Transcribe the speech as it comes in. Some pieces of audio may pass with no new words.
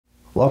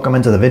Welcome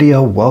into the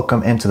video,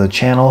 welcome into the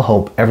channel.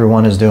 Hope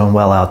everyone is doing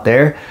well out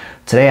there.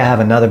 Today I have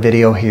another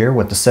video here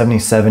with the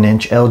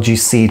 77-inch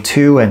LG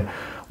C2, and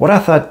what I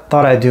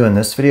thought I'd do in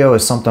this video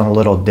is something a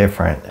little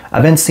different.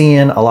 I've been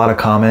seeing a lot of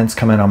comments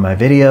coming on my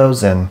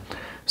videos, and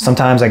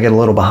sometimes I get a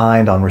little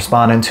behind on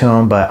responding to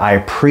them, but I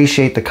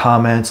appreciate the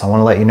comments. I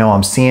want to let you know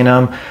I'm seeing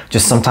them.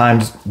 Just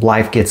sometimes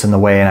life gets in the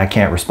way and I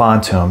can't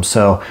respond to them.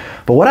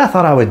 But what I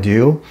thought I would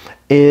do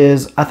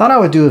is I thought I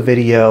would do a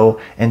video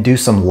and do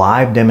some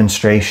live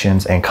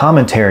demonstrations and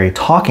commentary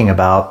talking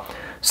about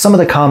some of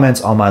the comments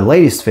on my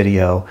latest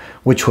video,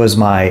 which was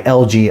my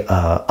LG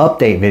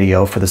update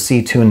video for the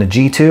C2 and the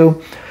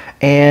G2.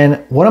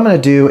 And what I'm going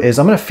to do is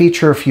I'm going to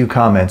feature a few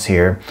comments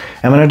here.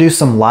 I'm going to do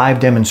some live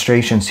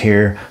demonstrations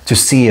here to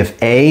see if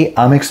A,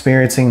 I'm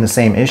experiencing the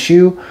same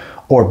issue,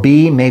 or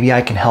B, maybe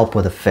I can help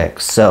with a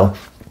fix. So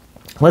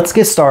let's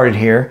get started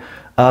here.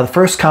 The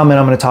first comment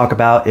I'm going to talk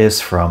about is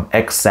from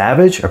X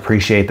Savage.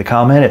 Appreciate the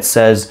comment. It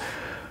says,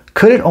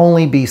 could it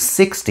only be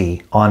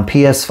 60 on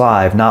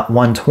PS5, not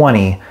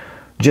 120?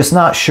 Just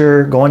not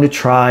sure. Going to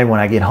try when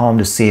I get home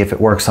to see if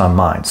it works on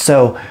mine.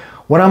 So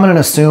what I'm going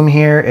to assume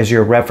here is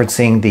you're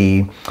referencing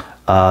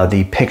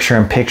the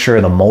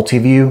picture-in-picture, the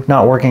multi-view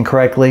not working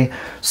correctly.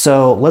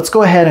 So let's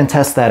go ahead and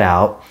test that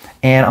out.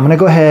 And I'm going to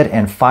go ahead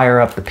and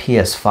fire up the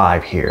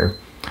PS5 here.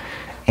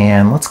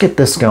 And let's get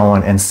this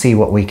going and see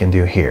what we can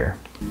do here.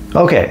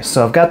 Okay,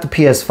 so I've got the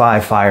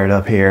PS5 fired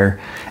up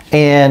here,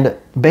 and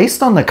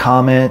based on the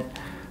comment,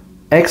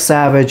 X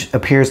Savage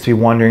appears to be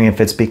wondering if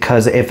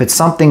it's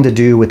something to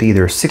do with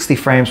either 60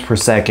 frames per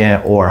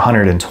second or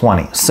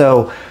 120.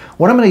 So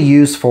what I'm going to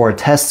use for a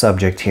test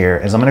subject here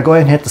is I'm going to go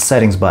ahead and hit the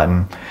settings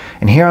button,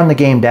 and here on the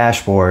game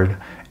dashboard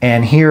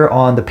and here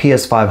on the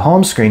PS5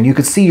 home screen, you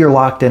can see you're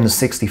locked into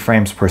 60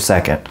 frames per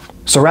second.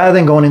 So rather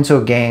than going into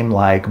a game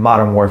like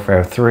Modern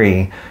Warfare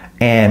 3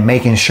 and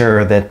making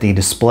sure that the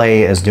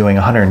display is doing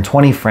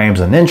 120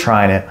 frames and then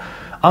trying it,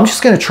 I'm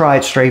just going to try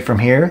it straight from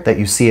here that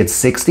you see it's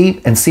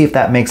 60 and see if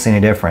that makes any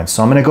difference.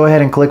 So I'm going to go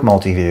ahead and click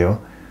multi-view,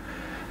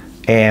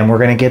 and we're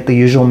going to get the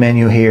usual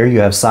menu here.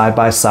 You have side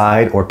by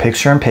side or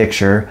picture in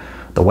picture.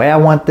 The way I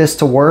want this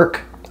to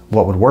work,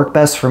 what would work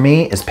best for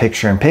me is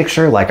picture in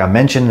picture. Like I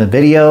mentioned in the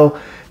video,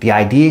 the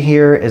idea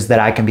here is that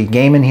I can be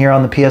gaming here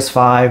on the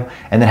PS5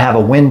 and then have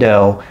a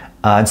window.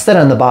 Instead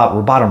of in the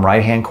bottom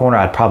right-hand corner,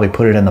 I'd probably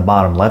put it in the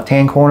bottom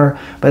left-hand corner,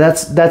 but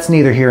that's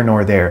neither here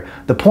nor there.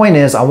 The point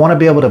is I want to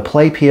be able to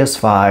play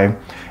PS5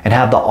 and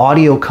have the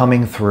audio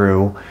coming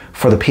through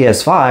for the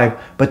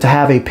PS5, but to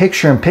have a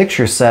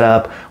picture-in-picture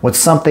setup with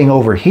something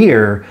over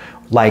here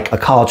like a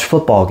college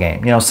football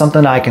game, you know,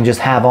 something I can just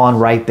have on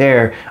right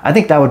there. I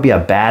think that would be a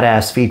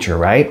badass feature,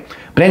 right?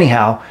 But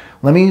anyhow,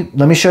 let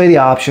me show you the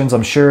options.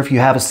 I'm sure if you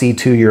have a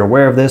C2, you're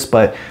aware of this,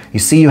 but you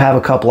see you have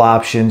a couple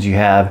options. You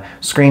have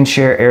screen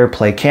share,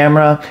 AirPlay,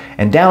 camera,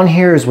 and down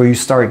here is where you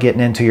start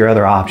getting into your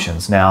other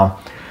options. Now,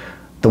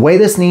 the way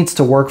this needs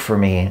to work for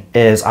me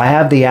is I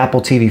have the Apple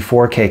TV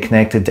 4K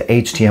connected to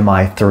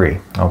HDMI 3,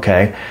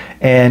 okay?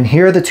 And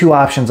here are the two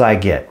options I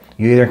get.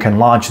 You either can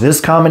launch this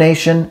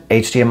combination,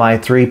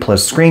 HDMI 3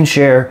 plus screen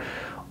share,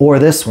 or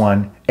this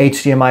one,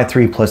 HDMI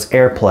 3 plus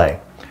AirPlay.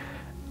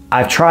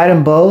 I've tried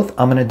them both.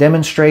 I'm going to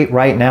demonstrate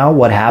right now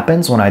what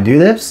happens when I do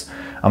this.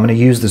 I'm going to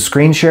use the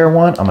screen share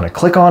one. I'm going to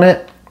click on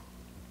it.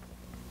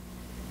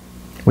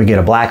 We get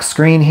a black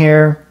screen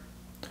here.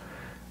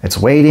 It's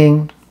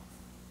waiting.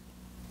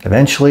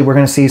 Eventually we're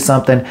going to see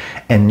something.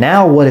 And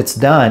now what it's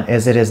done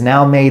is it has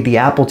now made the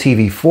Apple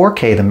TV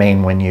 4K the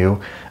main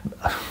menu.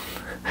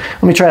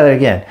 Let me try that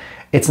again.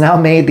 It's now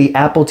made the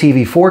Apple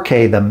TV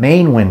 4K the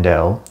main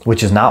window,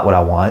 which is not what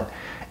I want.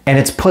 And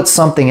it's put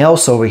something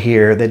else over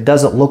here that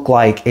doesn't look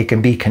like it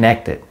can be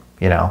connected,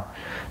 you know.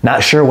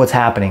 Not sure what's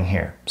happening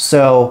here.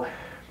 So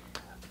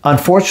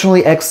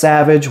unfortunately, X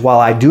Savage, while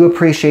I do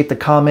appreciate the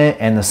comment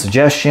and the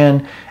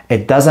suggestion,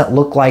 it doesn't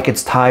look like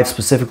it's tied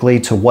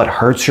specifically to what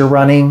hertz you're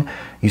running.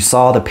 You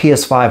saw the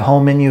PS5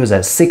 home menu is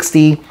at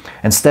 60.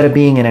 Instead of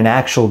being in an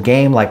actual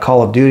game like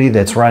Call of Duty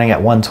that's running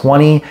at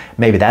 120,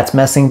 maybe that's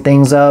messing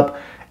things up.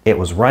 It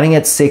was running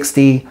at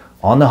 60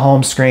 on the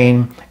home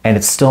screen, and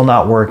it's still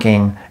not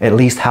working, at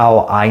least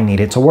how I need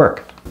it to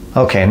work.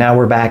 Okay, now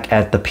we're back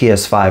at the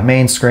PS5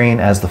 main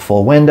screen as the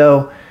full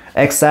window.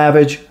 X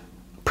Savage,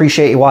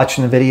 appreciate you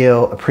watching the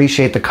video,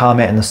 appreciate the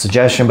comment and the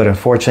suggestion, but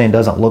unfortunately it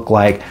doesn't look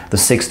like the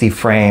 60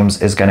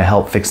 frames is gonna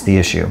help fix the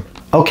issue.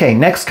 Okay,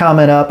 next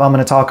comment up I'm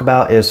gonna talk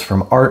about is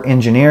from Art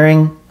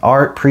Engineering.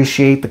 Art,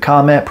 appreciate the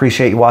comment,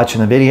 appreciate you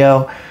watching the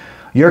video.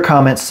 Your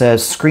comment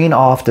says, screen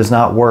off does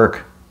not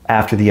work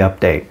after the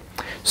update.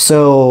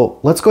 So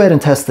let's go ahead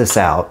and test this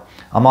out.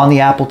 I'm on the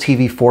Apple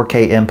TV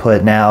 4K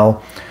input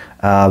now.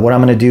 What I'm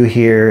going to do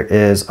here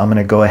is I'm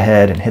going to go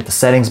ahead and hit the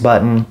settings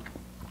button,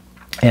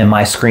 and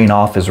my screen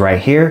off is right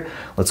here.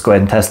 Let's go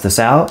ahead and test this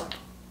out.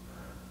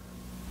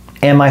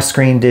 And my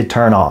screen did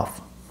turn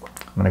off.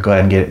 I'm going to go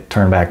ahead and get it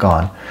turned back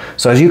on.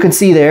 So as you can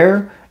see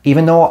there,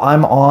 even though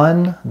I'm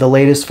on the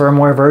latest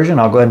firmware version,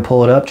 I'll go ahead and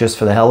pull it up just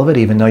for the hell of it,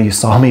 even though you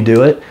saw me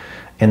do it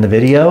in the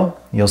video.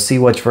 You'll see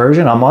which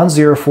version. I'm on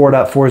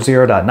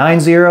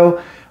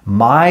 04.40.90.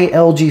 My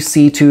LG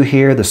C2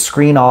 here, the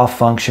screen off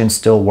function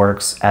still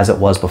works as it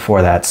was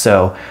before that.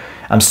 So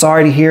I'm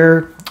sorry to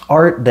hear,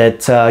 Art,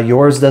 that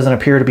yours doesn't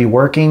appear to be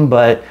working,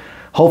 but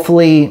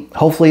hopefully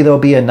there'll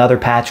be another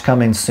patch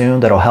coming soon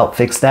that'll help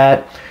fix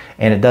that.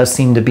 And it does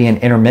seem to be an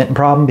intermittent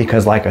problem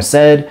because, like I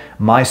said,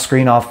 my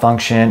screen off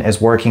function is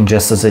working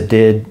just as it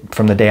did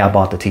from the day I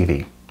bought the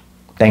TV.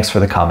 Thanks for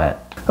the comment.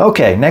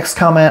 Okay, next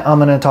comment I'm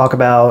gonna talk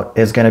about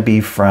is gonna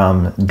be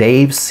from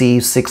Dave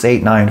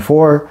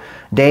C6894.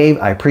 Dave,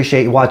 I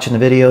appreciate you watching the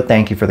video.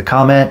 Thank you for the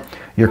comment.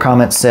 Your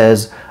comment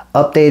says,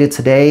 updated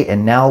today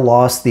and now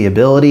lost the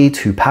ability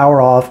to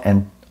power off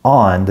and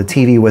on the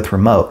TV with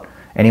remote.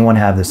 Anyone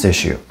have this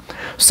issue?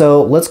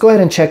 So let's go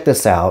ahead and check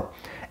this out.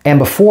 And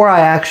before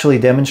I actually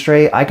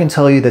demonstrate, I can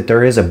tell you that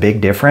there is a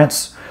big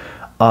difference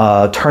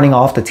turning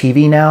off the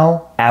TV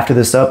now after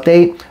this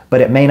update, but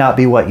it may not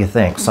be what you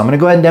think. So I'm gonna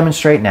go ahead and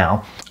demonstrate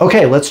now.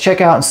 Okay, let's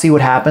check out and see what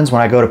happens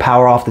when I go to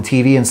power off the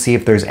TV and see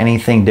if there's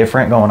anything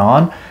different going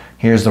on.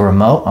 Here's the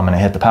remote. I'm gonna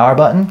hit the power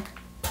button.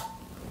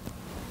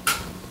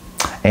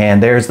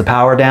 And there's the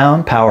power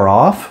down, power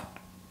off.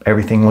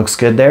 Everything looks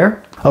good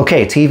there.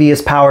 Okay, TV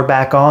is powered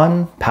back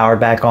on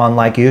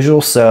like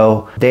usual.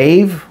 So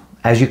Dave,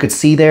 as you could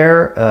see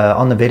there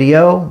on the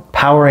video,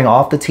 powering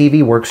off the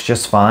TV works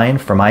just fine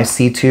for my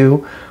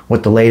C2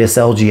 with the latest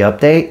LG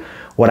update.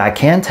 What I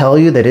can tell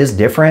you that is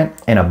different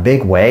in a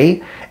big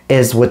way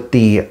is with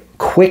the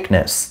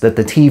quickness that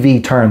the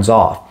TV turns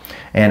off.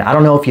 And I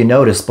don't know if you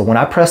noticed, but when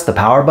I pressed the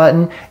power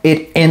button,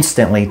 it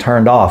instantly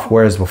turned off.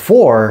 Whereas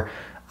before,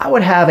 I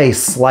would have a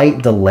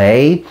slight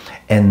delay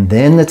and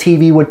then the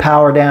TV would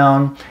power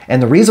down.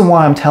 And the reason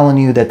why I'm telling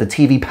you that the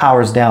TV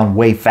powers down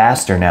way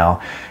faster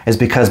now is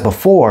because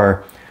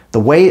before,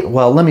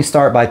 well, let me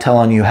start by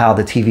telling you how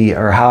the TV,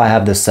 or how I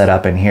have this set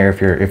up in here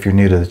if you're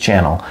new to the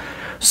channel.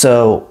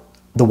 So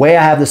the way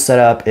I have this set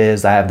up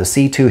is I have the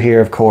C2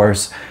 here, of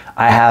course.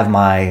 I have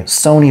my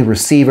Sony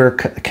receiver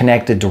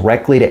connected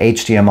directly to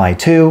HDMI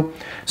 2.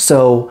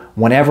 So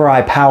whenever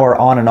I power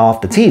on and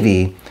off the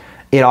TV,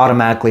 it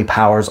automatically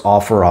powers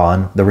off or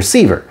on the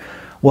receiver.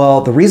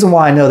 Well, the reason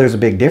why I know there's a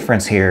big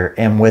difference here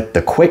and with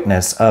the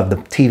quickness of the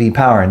TV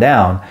powering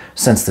down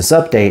since this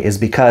update is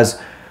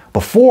because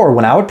before,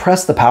 when I would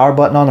press the power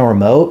button on the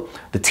remote,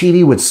 the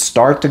TV would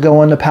start to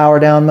go into power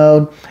down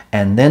mode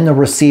and then the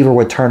receiver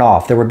would turn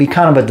off. There would be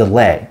kind of a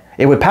delay.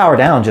 It would power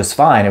down just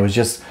fine. It was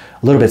just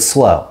a little bit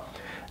slow.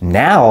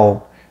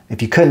 Now,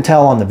 if you couldn't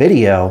tell on the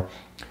video,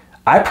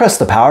 I pressed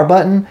the power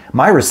button,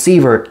 my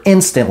receiver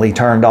instantly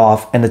turned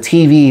off and the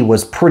TV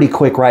was pretty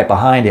quick right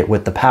behind it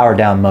with the power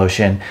down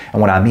motion.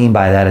 And what I mean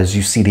by that is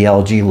you see the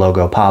LG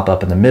logo pop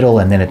up in the middle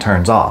and then it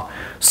turns off.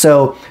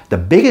 So the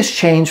biggest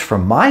change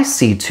from my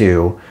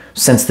C2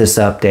 since this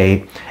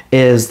update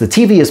is the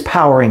TV is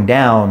powering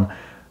down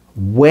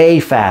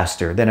way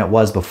faster than it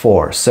was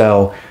before.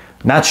 So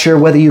not sure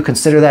whether you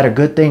consider that a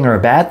good thing or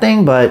a bad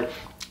thing, but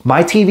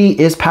my TV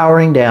is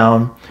powering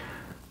down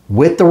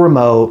with the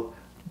remote.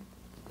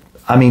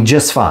 I mean,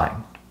 just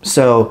fine.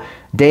 So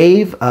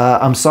Dave,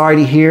 I'm sorry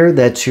to hear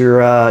that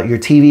your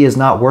TV is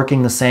not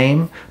working the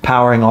same,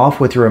 powering off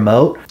with your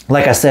remote.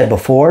 Like I said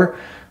before,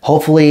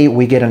 hopefully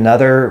we get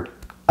another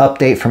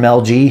update from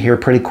LG here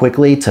pretty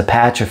quickly to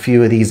patch a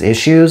few of these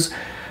issues.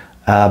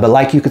 But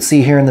like you could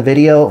see here in the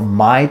video,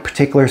 my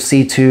particular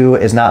C2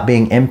 is not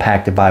being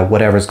impacted by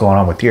whatever's going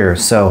on with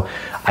yours. So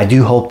I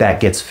do hope that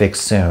gets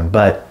fixed soon.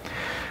 But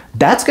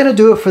that's gonna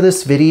do it for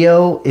this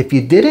video. If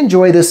you did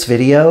enjoy this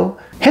video,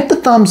 hit the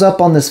thumbs up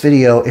on this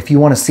video if you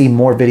wanna see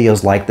more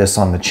videos like this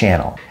on the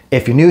channel.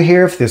 If you're new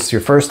here, if this is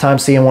your first time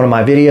seeing one of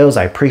my videos,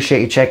 I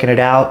appreciate you checking it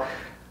out.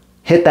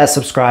 Hit that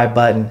subscribe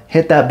button,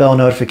 hit that bell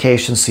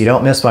notification so you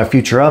don't miss my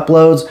future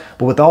uploads.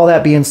 But with all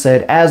that being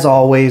said, as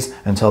always,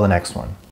 until the next one.